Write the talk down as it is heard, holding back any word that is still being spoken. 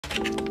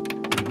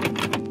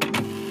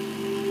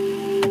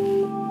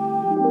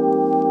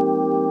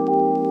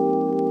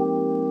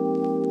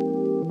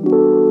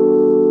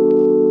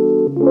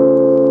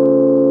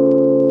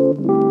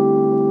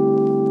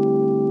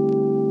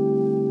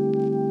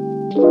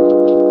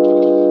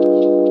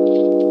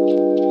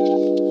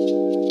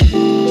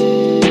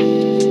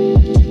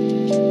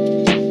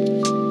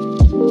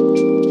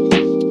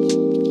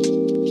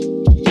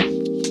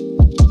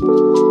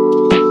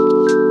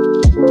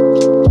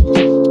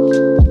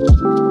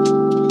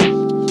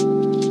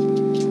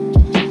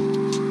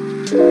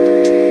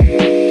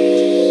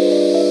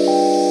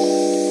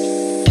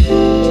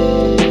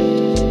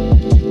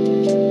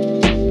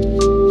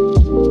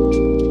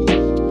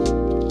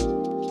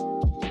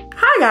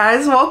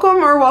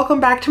welcome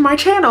back to my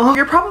channel.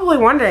 You're probably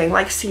wondering,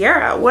 like,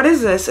 Sierra, what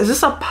is this? Is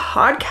this a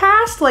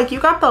podcast? Like, you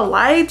got the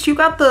lights, you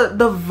got the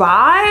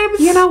vibes.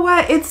 You know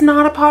what? It's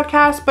not a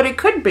podcast, but it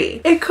could be.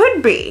 It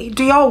could be.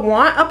 Do y'all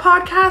want a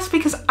podcast?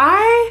 Because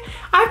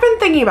I've been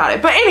thinking about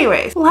it. But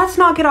anyways, let's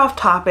not get off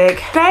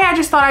topic. Today, I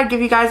just thought I'd give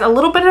you guys a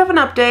little bit of an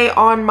update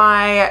on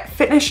my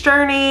fitness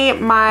journey,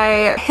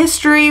 my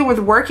history with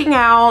working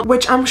out,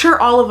 which I'm sure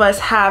all of us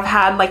have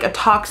had like a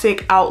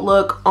toxic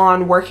outlook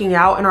on working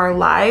out in our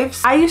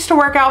lives. I used to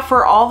work out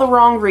for all the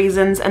wrong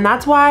reasons, and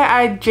that's why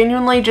I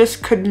genuinely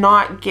just could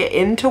not get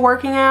into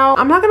working out.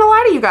 I'm not gonna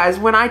lie to you guys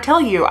when I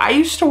tell you, I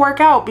used to work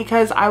out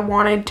because I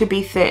wanted to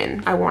be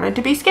thin. I wanted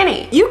to be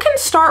skinny. You can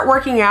start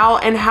working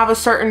out and have a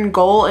certain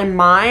goal in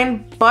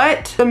mind,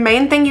 but the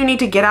main thing you need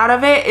to get out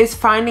of it is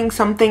finding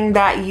something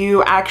that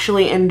you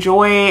actually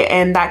enjoy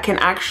and that can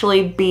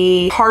actually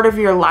be part of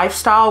your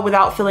lifestyle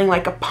without feeling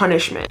like a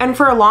punishment. And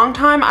for a long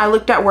time, I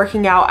looked at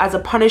working out as a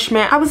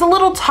punishment. I was a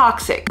little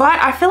toxic, but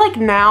I feel like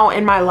now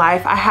in my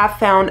life, I have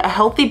found a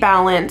healthy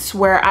balance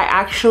where I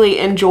actually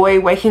enjoy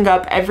waking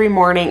up every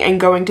morning and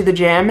going to the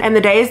gym. And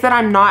the days that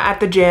I'm not at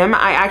the gym,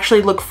 I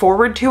actually look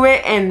forward to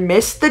it and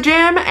miss the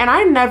gym. And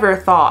I never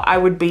thought I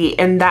would be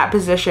in that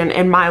position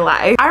in my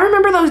life. I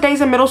remember those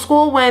days in middle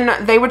school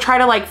when they would try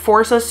to like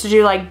force us to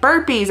do like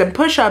burpees and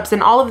push-ups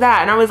and all of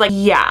that. And I was like,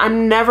 yeah,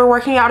 I'm never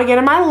working out again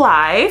in my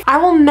life. I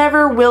will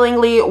never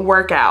willingly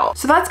work out.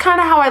 So that's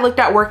kind of how I looked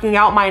at working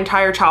out my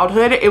entire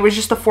childhood. It was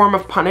just a form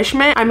of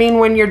punishment. I mean,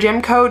 when your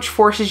gym coach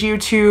forces you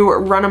to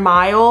run a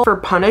mile for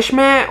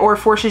punishment or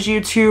forces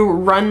you to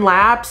run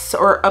laps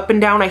or up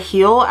and down a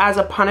hill as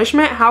a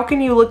punishment, how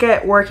can you look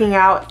at working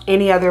out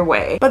any other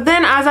way? But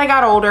then as I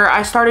got older,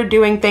 I started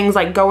doing things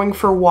like going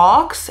for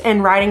walks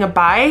and riding a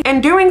bike.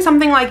 And doing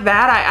something like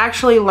that, I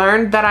actually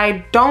learned that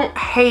I don't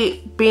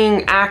hate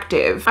being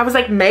active. I was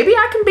like, maybe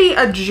I can be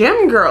a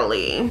gym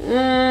girly.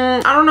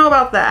 I don't know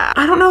about that.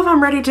 I don't know if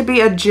I'm ready to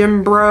be a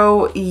gym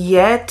bro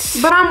yet,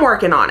 but I'm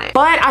working on it.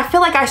 But I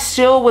feel like I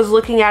still was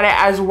looking at it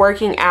as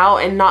working out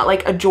and not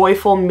like a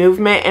joyful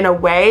movement in a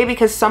way,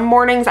 because some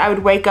mornings I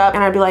would wake up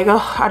and I'd be like,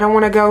 oh, I don't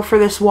want to go for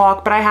this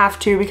walk, but I have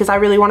to because I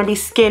really want to be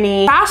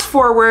skinny. Fast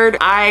forward,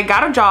 I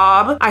got a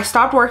job. I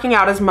stopped working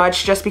out as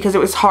much just because it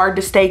was hard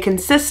to stay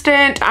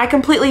consistent. I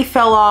completely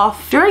fell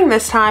off. During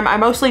this time, I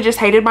mostly just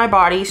hated my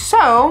body,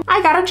 so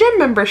I got a gym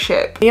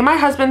membership. Me and my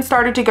husband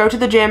started to go to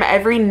the gym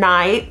every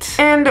night,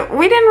 and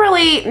we didn't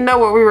really know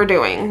what we were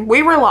doing.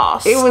 We were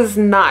lost. It was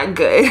not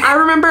good. I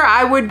remember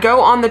I would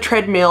go on the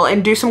treadmill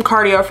and do some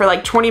cardio for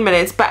like 20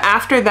 minutes, but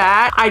after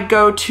that, I'd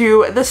go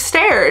to the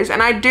stairs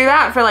and I'd do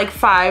that for like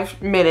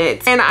 5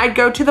 minutes, and I'd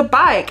go to the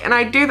bike and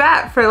I'd do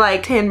that for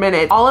like 10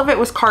 minutes. All of it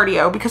was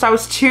cardio because I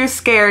was too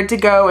scared to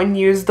go and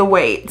use the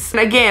weights. And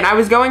again, I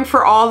was going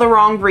for all the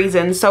wrong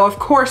reasons, so of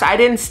course I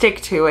didn't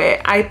stick to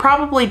it. I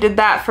probably did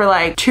that for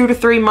like 2 to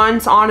 3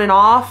 months on and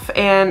off,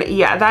 and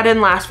yeah, that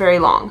didn't last very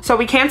long. So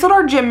we canceled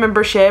our gym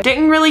membership,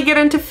 didn't really get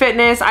into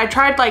fitness. I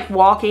tried like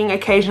walking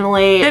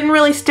occasionally, didn't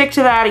really stick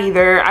to that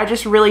either. I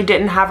just really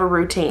didn't have a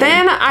routine.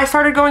 Then I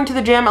started going to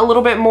the gym a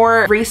little bit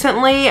more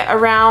recently,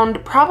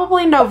 around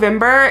probably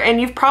November,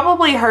 and you've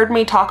probably heard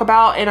me talk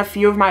about in a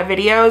few of my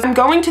videos. I'm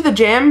going to the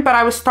gym, but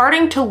I was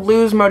starting to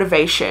lose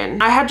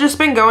motivation. I had just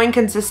been going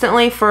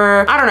consistently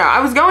for, I don't know,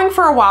 I was going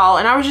for a while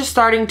and I was just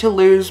starting to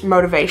lose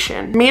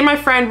motivation. Me and my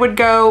friend would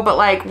go, but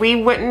like we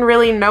wouldn't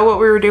really know what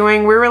we were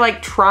doing. We were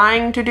like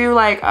trying to do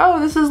like, oh,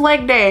 this is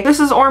leg day, this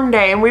is arm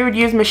day, and we would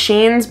use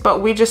machines,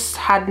 but we just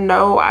had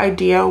no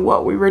idea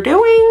what we were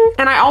doing.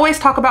 And I always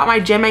talk about my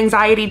gym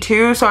anxiety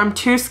too, so I'm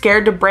too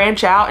scared to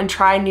branch out and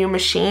try new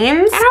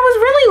machines. And I was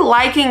really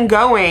liking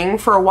going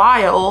for a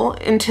while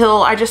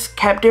until I just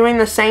kept doing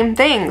the same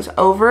things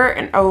over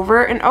and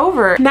over and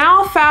over.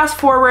 Now fast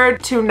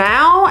forward to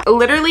now,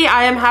 literally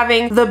I am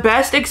having the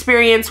best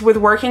experience with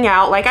working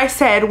out. Like I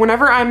said,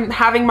 whenever I'm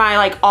having my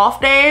like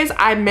off days,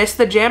 I miss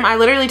the gym. I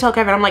literally tell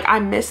Kevin, I'm like, I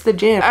miss the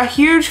gym. A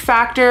huge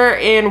factor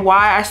in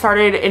why I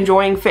started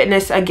enjoying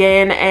fitness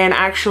again and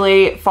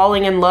actually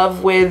falling in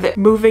love with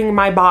moving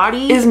my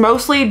body is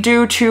mostly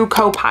due to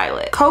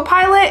Copilot.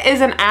 Copilot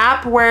is an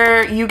app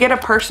where you get a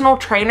personal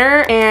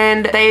trainer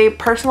and they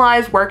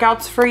personalize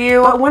workouts for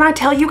you. But when I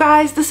tell you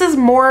guys, this is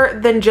more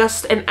than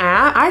just an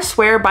app. I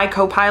swear by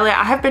Copilot,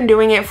 I have been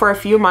doing it for a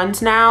few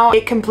months now.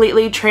 It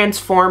completely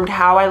transformed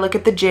how I look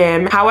at the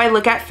gym, how I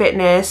look at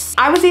fitness.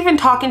 I was even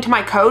talking to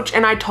my coach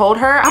and I told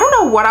her, I don't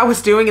know what I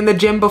was doing in the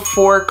gym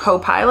before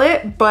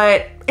Copilot,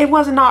 but it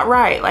was not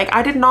right. Like,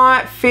 I did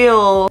not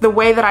feel the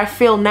way that I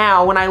feel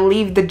now when I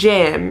leave the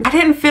gym. I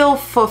didn't feel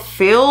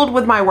fulfilled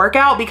with my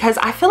workout because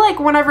I feel like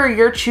whenever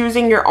you're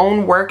choosing your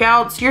own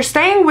workouts, you're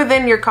staying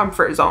within your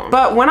comfort zone.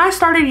 But when I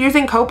started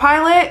using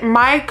Copilot,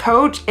 my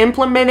coach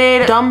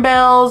implemented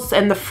dumbbells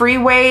and the free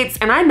weights,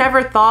 and I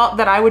never thought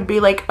that I would be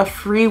like a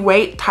free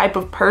weight type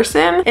of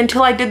person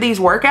until I did these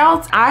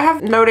workouts. I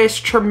have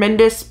noticed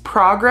tremendous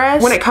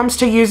progress when it comes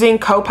to using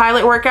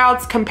Copilot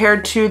workouts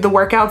compared to the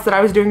workouts that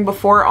I was doing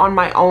before on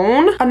my my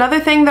own. Another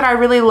thing that I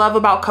really love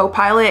about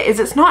Copilot is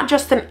it's not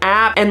just an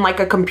app and like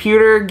a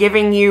computer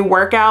giving you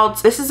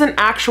workouts. This is an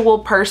actual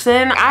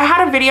person. I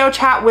had a video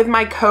chat with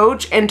my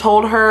coach and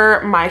told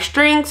her my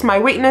strengths, my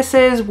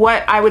weaknesses,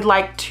 what I would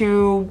like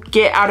to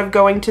get out of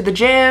going to the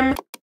gym.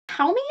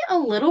 Tell me a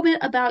little bit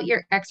about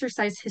your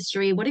exercise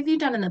history. What have you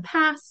done in the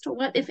past?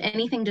 What, if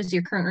anything, does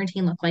your current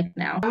routine look like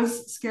now? I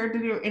was scared to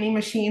do any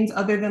machines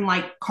other than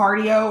like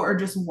cardio or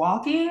just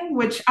walking,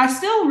 which I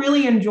still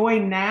really enjoy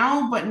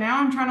now, but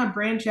now I'm trying to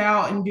branch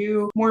out and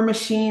do more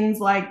machines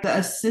like the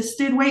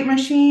assisted weight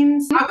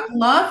machines. I would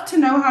love to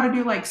know how to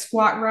do like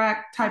squat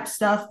rack type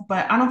stuff,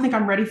 but I don't think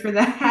I'm ready for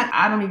that.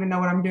 I don't even know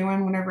what I'm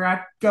doing whenever I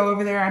go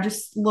over there. I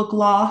just look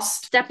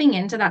lost. Stepping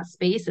into that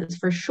space is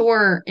for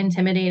sure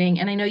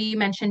intimidating. And I know you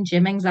mentioned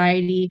gym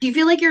anxiety. Do you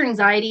feel like your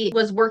anxiety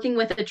was working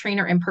with a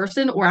trainer in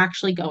person or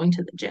actually going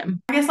to the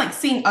gym? I guess like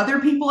seeing other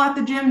people at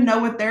the gym know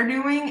what they're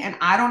doing and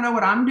I don't know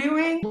what I'm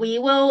doing. We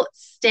will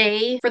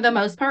stay for the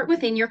most part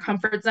within your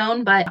comfort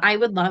zone, but I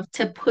would love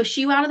to push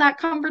you out of that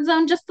comfort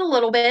zone just a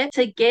little bit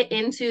to get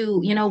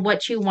into, you know,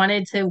 what you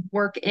wanted to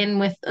work in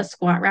with a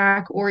squat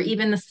rack or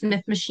even the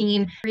Smith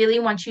machine. Really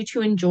want you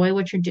to enjoy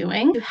what you're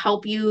doing to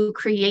help you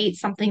create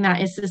something that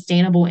is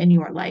sustainable in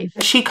your life.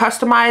 She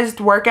customized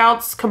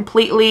workouts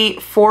completely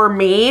for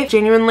me.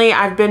 Genuinely,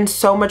 I've been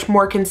so much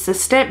more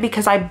consistent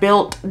because I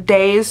built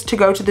days to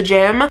go to the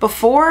gym.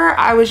 Before,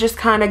 I was just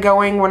kind of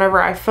going whenever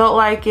I felt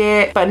like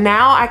it, but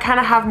now I kind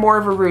of have more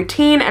of a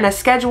routine and a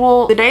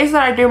schedule. The days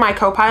that I do my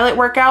Copilot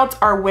workouts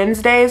are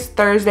Wednesdays,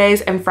 Thursdays,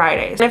 and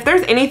Fridays. And if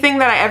there's anything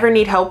that I ever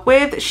need help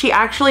with, she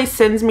actually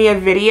sends me a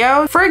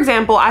video. For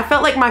example, I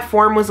felt like my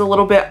form was a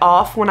little bit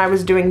off when I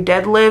was doing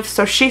deadlifts,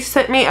 so she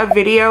sent me a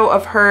video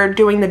of her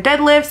doing the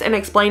deadlifts and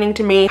explaining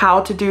to me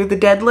how to do the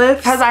deadlifts.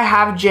 Because I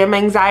have gym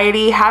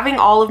anxiety, having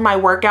all of my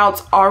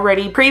workouts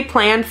already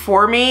pre-planned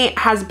for me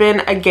has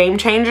been a game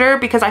changer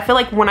because I feel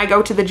like when I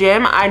go to the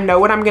gym, I know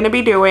what I'm gonna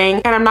be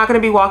doing and I'm not gonna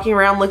be walking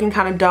around looking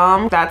kind of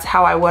dumb. That's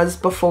how I was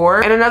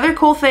before. And another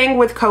cool thing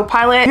with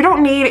Copilot, you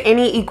don't need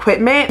any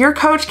equipment. Your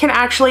coach can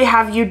actually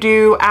have you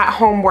do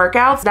at-home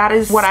workouts. That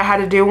is what I had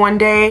to do one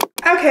day.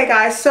 Okay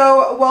guys,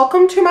 so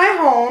welcome to my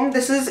home.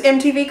 This is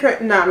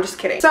MTV, no, I'm just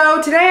kidding.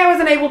 So today I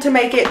wasn't able to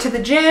make it to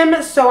the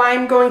gym, so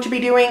I'm going to be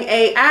doing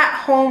a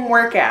at-home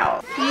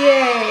workout.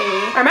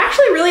 Yay. I'm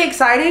actually really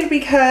excited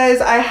because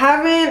I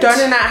haven't done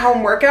an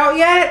at-home workout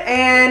yet,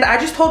 and I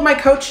just told my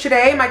coach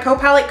today, my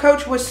Copilot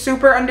coach was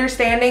super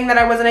understanding that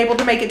I wasn't able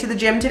to make it to the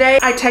gym today.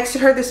 I texted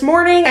her this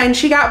morning and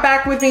she got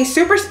back with me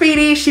super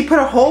speedy. She put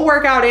a whole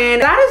workout in.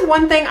 That is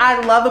one thing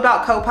I love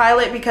about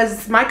Copilot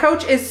because my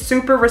coach is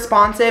super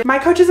responsive. My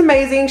coach is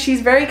amazing.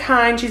 She's very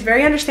kind. She's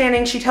very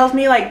understanding. She tells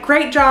me like,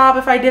 great job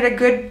if I did a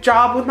good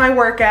job with my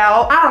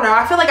workout. I don't know.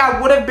 I feel like I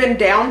would have been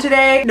down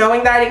today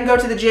knowing that I didn't go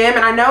to the gym,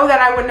 and I know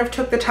that I wouldn't have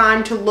took the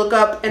time to look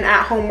up an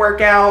at-home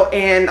workout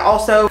and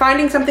also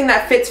finding something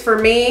that fits for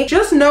me.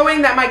 Just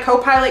knowing that my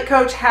Copilot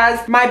coach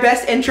has my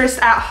best interests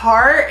at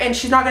heart and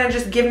she's not gonna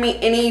just give me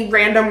any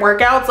random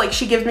workouts, like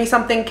she gives me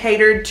something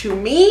catered to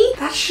me.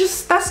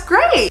 That's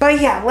great.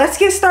 But yeah, let's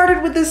get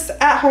started with this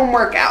at-home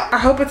workout. I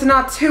hope it's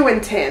not too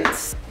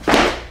intense.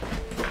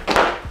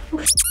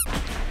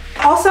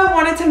 Also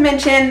wanted to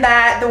mention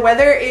that the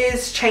weather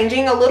is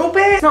changing a little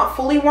bit. It's not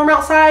fully warm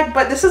outside,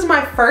 but this is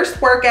my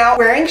first workout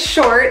wearing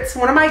shorts.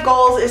 One of my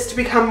goals is to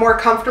become more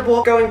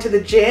comfortable going to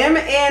the gym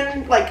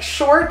in like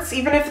shorts,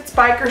 even if it's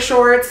biker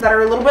shorts that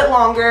are a little bit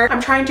longer.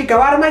 I'm trying to go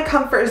out of my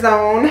comfort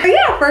zone. But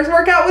yeah, first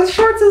workout with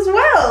shorts as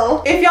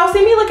well. If y'all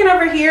see me looking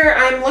over here,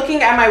 I'm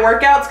looking at my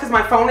workouts because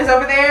my phone is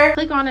over there.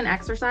 Click on an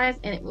exercise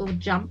and it will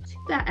jump to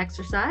that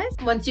exercise.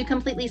 Once you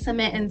completely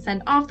submit and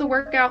send off the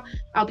workout,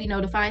 I'll be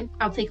notified.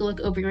 I'll take a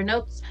look over your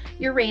notes,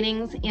 your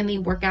ratings, and the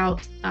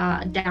workout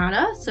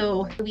data.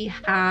 So we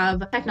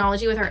have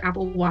technology with our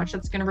Apple Watch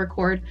that's going to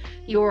record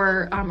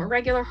your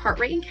regular heart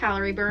rate and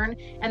calorie burn,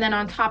 and then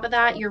on top of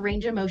that, your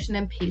range of motion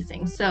and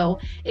pacing. So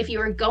if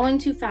you are going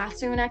too fast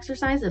through an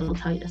exercise, it'll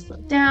tell you to slow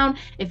down.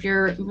 If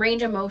your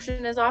range of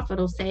motion is off,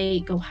 it'll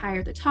say go higher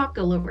at the top,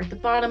 go lower at the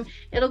bottom.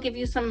 It'll give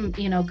you some,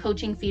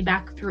 coaching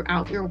feedback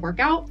throughout your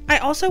workout. I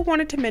also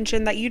wanted to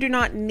mention that you do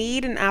not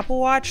need an Apple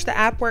Watch. The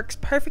app works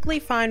perfectly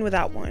fine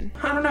without one.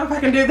 I don't know if I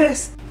can do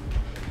this.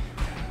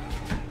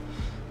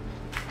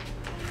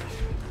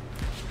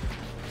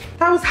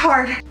 That was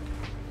hard.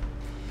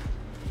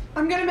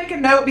 I'm gonna make a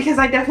note because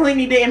I definitely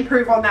need to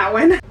improve on that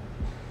one.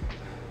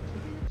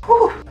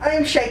 Whew, I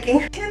am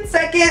shaking. 10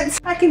 seconds,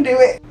 I can do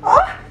it.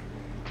 Oh.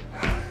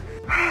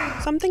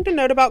 Something to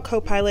note about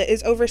Copilot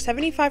is over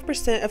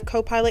 75% of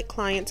Copilot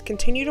clients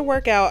continue to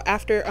work out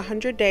after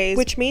 100 days,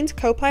 which means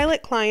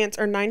Copilot clients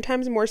are 9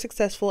 times more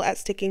successful at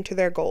sticking to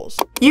their goals.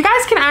 You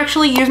guys can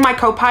actually use my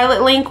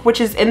Copilot link, which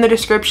is in the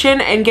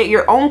description, and get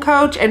your own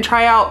coach and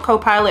try out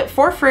Copilot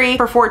for free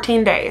for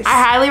 14 days.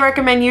 I highly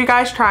recommend you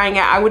guys trying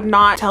it. I would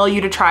not tell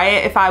you to try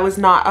it if I was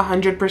not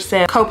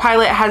 100%.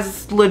 Copilot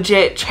has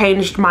legit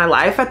changed my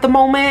life at the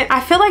moment.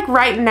 I feel like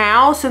right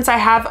now, since I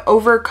have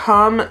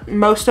overcome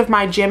most of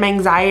my gym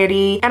anxiety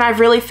anxiety, and I've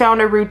really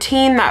found a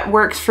routine that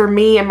works for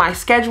me and my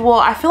schedule.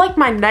 I feel like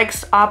my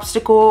next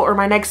obstacle or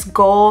my next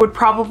goal would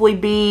probably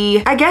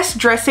be, I guess,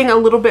 dressing a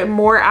little bit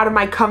more out of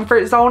my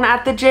comfort zone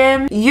at the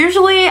gym.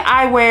 Usually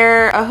I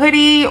wear a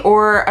hoodie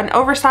or an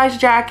oversized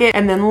jacket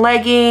and then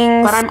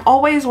leggings, but I'm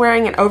always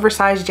wearing an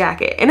oversized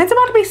jacket, and it's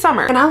about to be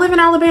summer and I live in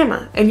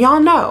Alabama, and y'all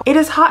know it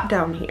is hot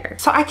down here,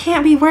 so I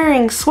can't be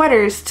wearing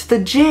sweaters to the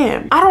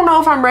gym. I don't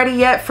know if I'm ready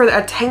yet for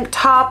a tank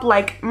top,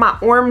 like my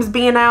arms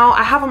being out.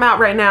 I have them out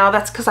right now.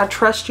 That's because I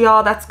trust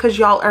y'all. That's because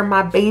y'all are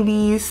my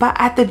babies. But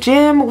at the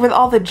gym with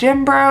all the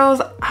gym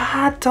bros,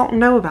 I don't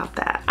know about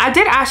that. I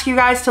did ask you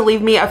guys to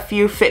leave me a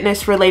few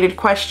fitness related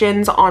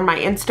questions on my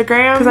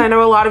Instagram because I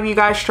know a lot of you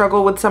guys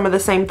struggle with some of the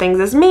same things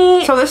as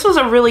me. So this was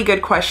a really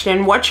good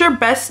question. What's your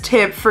best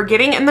tip for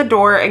getting in the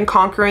door and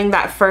conquering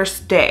that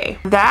first day?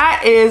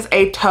 That is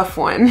a tough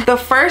one. The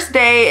first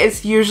day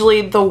is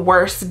usually the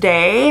worst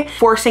day,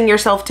 forcing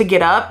yourself to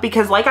get up,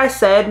 because like I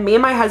said, me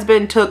and my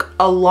husband took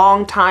a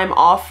long time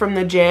off from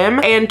the gym,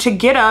 and to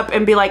get up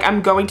and be like,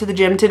 I'm going to the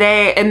gym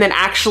today, and then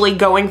actually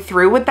going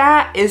through with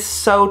that is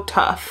so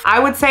tough. I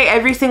would say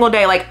every single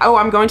day, like, oh,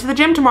 I'm going to the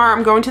gym tomorrow,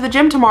 I'm going to the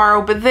gym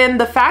tomorrow, but then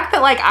the fact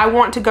that like I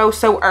want to go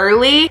so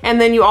early, and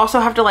then you also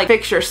have to like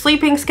fix your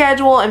sleeping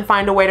schedule and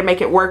find a way to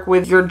make it work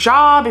with your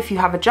job if you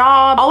have a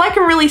job. All I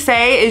can really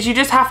say is you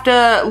just have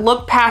to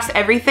look past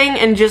everything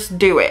and just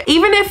do it.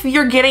 Even if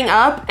you're getting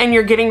up and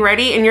you're getting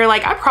ready and you're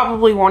like, I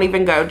probably won't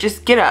even go,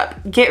 just get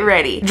up, get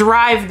ready,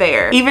 drive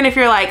there. Even if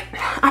you're like,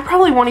 I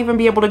probably won't even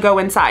be able to go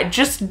inside,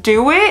 just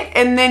do it,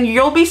 and then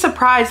you'll be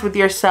surprised with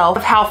yourself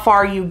of how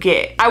far you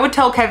get. I would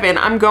tell Kevin,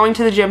 I'm going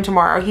to the gym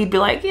tomorrow. He'd be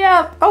like,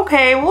 yeah,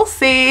 okay, we'll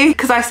see.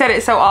 Because I said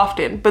it so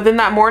often. But then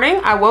that morning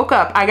I woke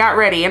up, I got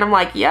ready, and I'm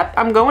like, yep,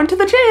 I'm going to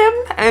the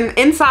gym. And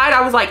inside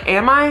I was like,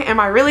 am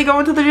I really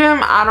going to the gym?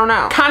 I don't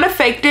know. Kind of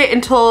faked it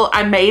until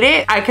I made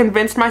it. I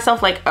convinced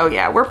myself like, oh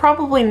yeah, we're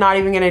probably not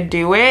even gonna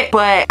do it.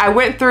 But I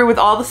went through with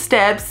all the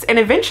steps, and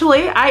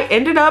eventually I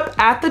ended up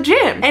at the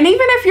gym. And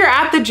even if you're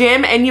at the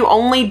gym and you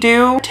only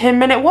do a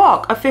 10-minute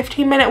walk, a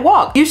 15-minute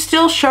walk, you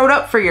still showed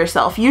up for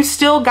yourself. You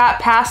still got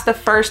past the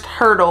first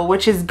hurdle,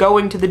 which is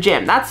going to the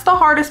gym. That's the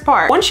hardest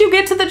part. Once you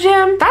get to the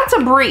gym, that's a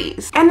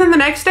breeze. And then the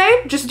next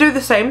day, just do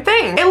the same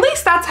thing. At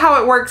least that's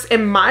how it works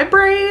in my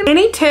brain.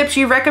 Any tips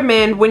you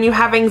recommend when you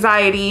have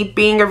anxiety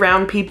being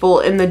around people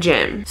in the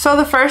gym? So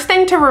the first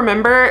thing to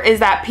remember is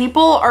that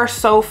people are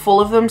so full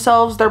of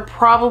themselves, they're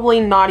probably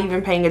not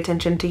even paying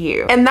attention to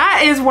you. And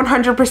that is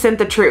 100%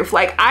 the truth.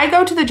 Like, I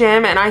go to the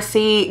gym and I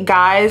see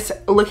guys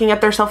looking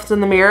at themselves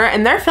in the mirror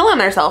and they're feeling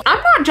themselves.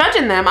 I'm not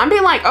judging them. I'm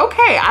being like,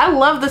 okay, I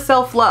love the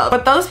self-love.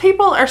 But those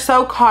people are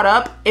so caught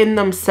up in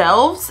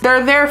themselves.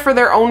 They're there for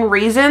their own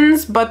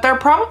reasons, but they're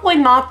probably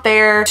not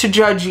there to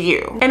judge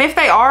you. And if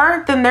they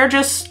are, then they're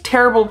just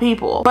terrible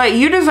people. But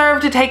you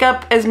deserve to take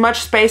up as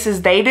much space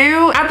as they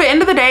do. At the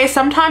end of the day,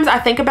 sometimes I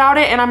think about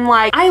it and I'm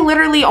like, I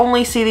literally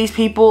only see these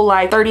people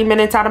like 30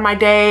 minutes out of my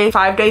day,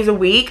 5 days a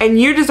week, and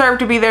you deserve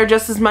to be there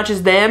just as much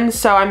as them.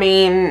 So I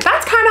mean,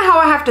 that's kind of how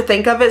I have to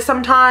think of it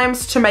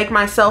sometimes to make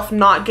myself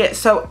not get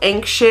so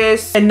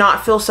anxious and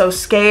not feel so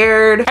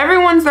scared.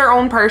 Everyone's their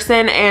own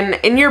person, and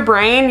in your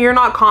brain, you're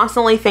not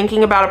constantly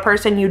thinking about a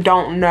person you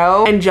don't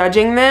know and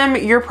judging them.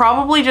 You're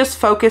probably just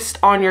focused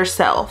on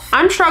yourself.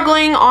 I'm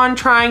struggling on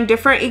trying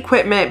different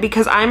equipment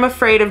because I'm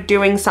afraid of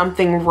doing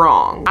something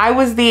wrong. I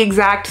was the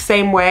exact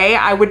same way.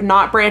 I would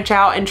not branch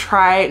out and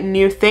try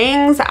new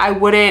things. I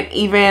wouldn't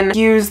even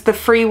use the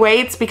free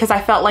weights because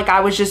I felt like I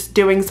was just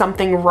doing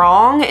something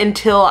wrong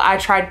until I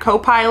tried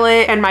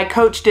Copilot and my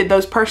coach did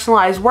those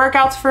personalized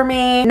workouts for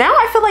me. Now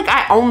I feel like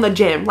I own the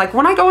gym. Like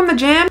when I go in the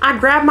gym, I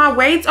grab my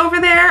weights over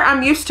there.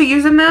 I'm used to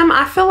using them.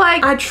 I feel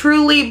like I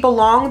truly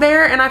belong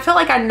there, and I feel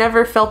like I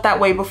never felt that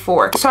way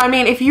before. So I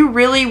mean, if you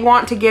really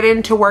want to get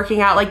into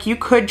working out, like you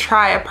could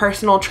try a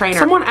personal trainer.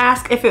 Someone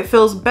asked if it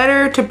feels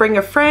better to bring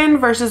a friend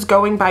versus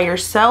going by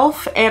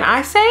yourself, and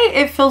I say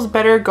it feels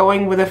better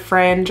going with a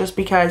friend just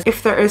because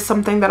if there is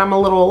something that I'm a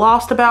little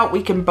lost about,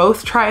 we can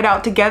both try it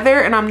out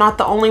together and I'm not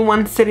the only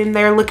one sitting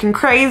there looking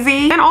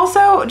crazy. And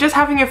also just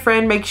having a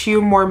friend makes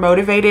you more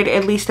motivated,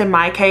 at least in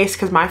my case,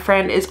 because my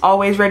friend is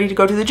always ready to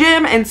go to the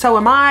gym and so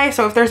am I.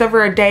 So if there's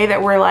ever a day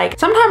that we're like,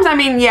 sometimes I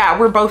mean, yeah,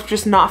 we're both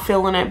just not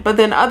feeling it, but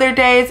then other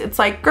days it's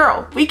like,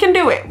 girl, we can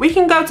do it. We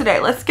can go today.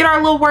 Let's get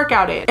our little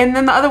workout in. And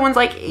then the other one's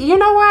like, you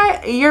know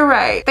what? You're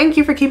right. Thank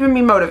you for keeping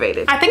me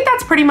motivated. I think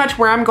that's pretty much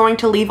where I'm going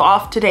to leave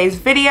off today's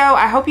video.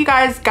 I hope you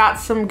guys got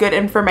some good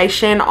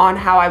information on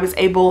how I was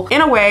able,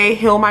 in a way,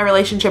 heal my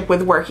relationship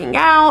with working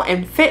out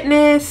and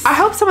fitness. I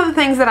hope some of the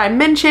things that I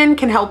mentioned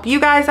can help you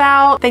guys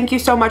out. Thank you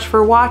so much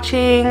for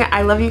watching.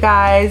 I love you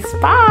guys.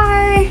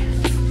 Bye.